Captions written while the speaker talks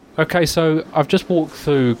Okay, so I've just walked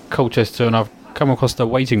through Colchester and I've come across the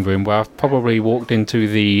waiting room where I've probably walked into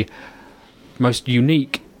the most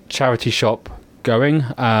unique charity shop going,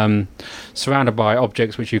 surrounded by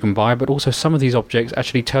objects which you can buy, but also some of these objects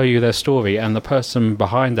actually tell you their story, and the person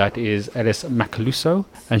behind that is Ellis Macaluso,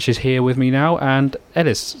 and she's here with me now. And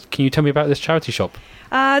Ellis, can you tell me about this charity shop?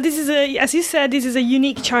 This is as you said, this is a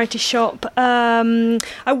unique charity shop.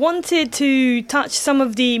 I wanted to touch some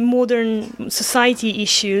of the modern society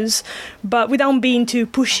issues, but without being too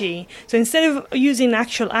pushy. So instead of using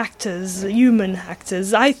actual actors, human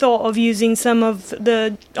actors, I thought of using some of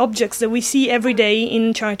the objects that we see every day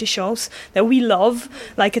in charity shops that we love,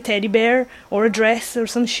 like a teddy bear or a dress or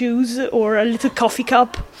some shoes or a little coffee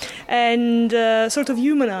cup, and sort of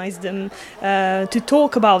humanize them to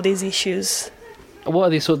talk about these issues.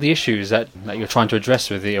 What are the issues that you're trying to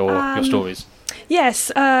address with your stories?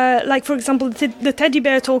 Yes, like for example, the teddy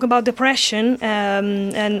bear talk about depression,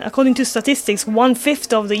 and according to statistics,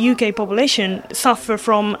 1/5 of the UK population suffer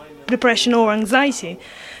from depression or anxiety.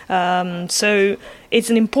 So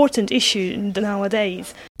it's an important issue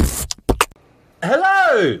nowadays.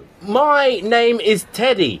 Hello, my name is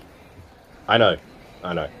Teddy. I know.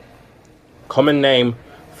 Common name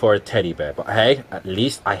for a teddy bear, but hey, at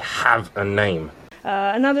least I have a name.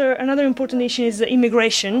 Another important issue is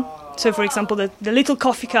immigration. So, for example, the little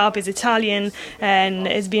coffee cup is Italian and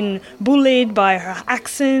has been bullied by her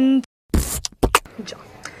accent. Già,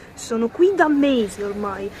 sono qui da mesi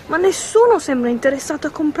ormai, ma nessuno sembra interessato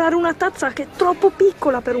a comprare una tazza che è troppo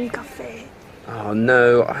piccola per un caffè. Oh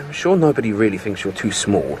no, I'm sure nobody really thinks you're too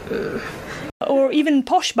small. Or even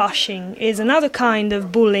posh bashing is another kind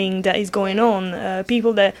of bullying that is going on.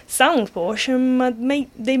 People that sound posh, but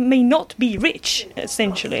they may not be rich,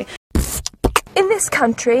 essentially. In this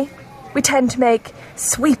country, we tend to make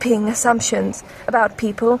sweeping assumptions about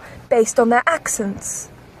people based on their accents.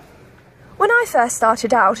 When I first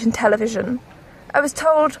started out in television, I was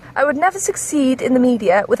told I would never succeed in the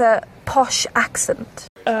media with a posh accent.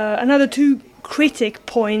 Another two critic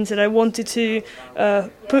points that I wanted to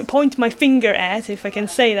point my finger at, if I can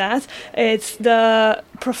say that, it's the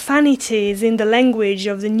profanities in the language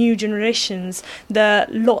of the new generations, the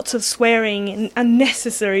lots of swearing and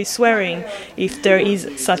unnecessary swearing, if there is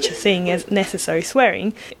such a thing as necessary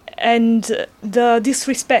swearing, and the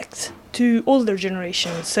disrespect to older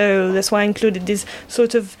generations. So that's why I included this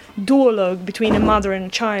sort of duologue between a mother and a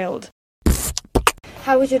child.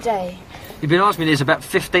 How was your day? You've been asking me this about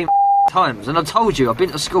 15 times, and I told you I've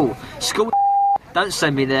been to school. School, don't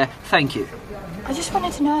send me there, thank you. I just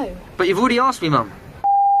wanted to know. But you've already asked me, Mum.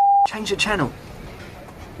 Change the channel.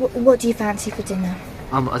 What do you fancy for dinner?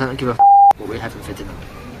 I don't give a what we're having for dinner.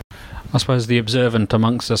 I suppose the observant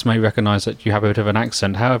amongst us may recognise that you have a bit of an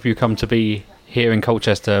accent. How have you come to be here in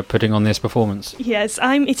Colchester putting on this performance? Yes,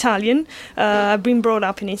 I'm Italian. I've been brought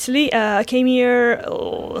up in Italy. I came here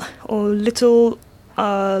a little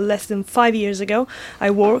less than 5 years ago. I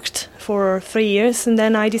worked for 3 years and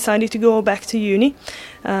then I decided to go back to uni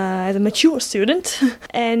as a mature student.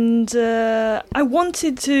 And I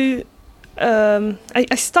wanted to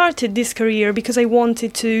I started this career because I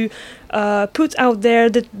wanted to put out there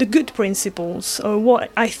the good principles, or what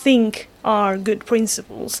I think are good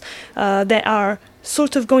principles that are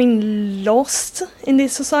sort of going lost in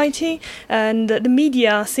this society, and the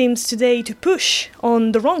media seems today to push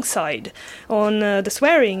on the wrong side, on the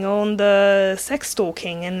swearing, on the sex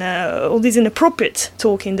talking, and all this inappropriate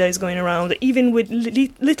talking that is going around, even with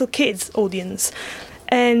little kids audience.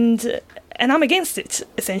 And I'm against it,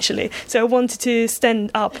 essentially. So I wanted to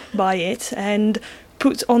stand up by it and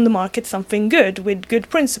put on the market something good with good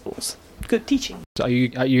principles, good teaching. So are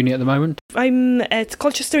you at uni at the moment? I'm at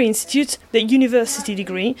Colchester Institute, the university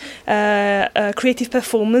degree, creative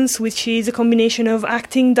performance, which is a combination of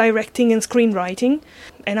acting, directing and screenwriting.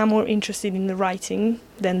 And I'm more interested in the writing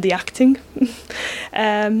than the acting.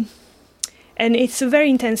 And it's a very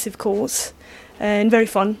intensive course and very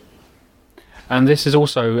fun. And this is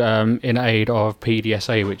also in aid of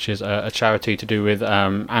PDSA, which is a charity to do with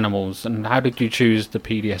animals. And how did you choose the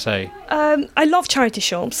PDSA? I love charity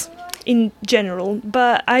shops in general,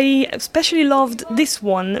 but I especially loved this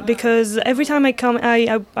one because every time I come,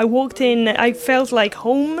 I walked in, I felt like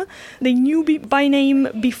home. They knew me by name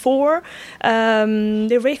before,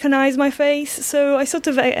 they recognized my face, so I sort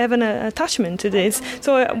of have an attachment to this.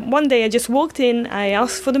 So one day I just walked in, I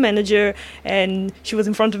asked for the manager, and she was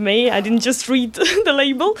in front of me. I didn't just read the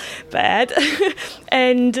label, bad.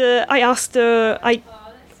 And I asked her, I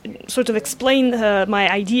sort of explained her my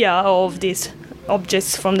idea of this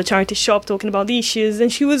objects from the charity shop, talking about the issues,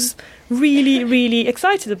 and she was really, really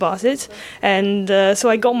excited about it. And so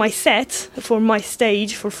I got my set for my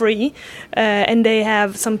stage for free, and they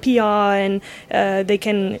have some PR, and they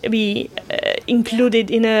can be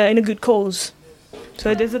included in a good cause.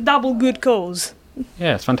 So there's a double good cause.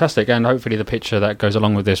 Yeah, it's fantastic, and hopefully the picture that goes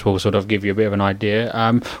along with this will sort of give you a bit of an idea.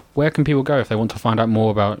 Where can people go if they want to find out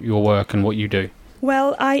more about your work and what you do?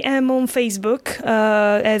 Well, I am on Facebook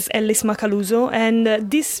as Ellis Macaluso, and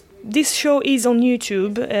this show is on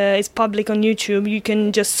YouTube. It's public on YouTube. You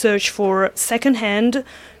can just search for Secondhand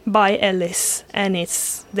by Ellis, and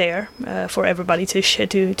it's there for everybody to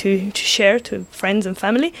share to friends and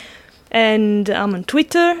family. And I'm on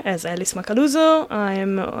Twitter as Ellis Macaluso.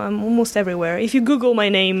 I'm almost everywhere. If you Google my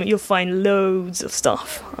name, you'll find loads of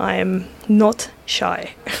stuff. I am not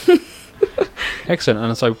shy. Excellent.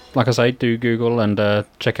 And so, like I say, do Google and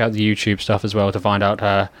check out the YouTube stuff as well to find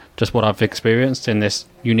out just what I've experienced in this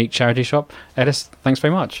unique charity shop. Ellis, thanks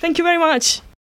very much. Thank you very much.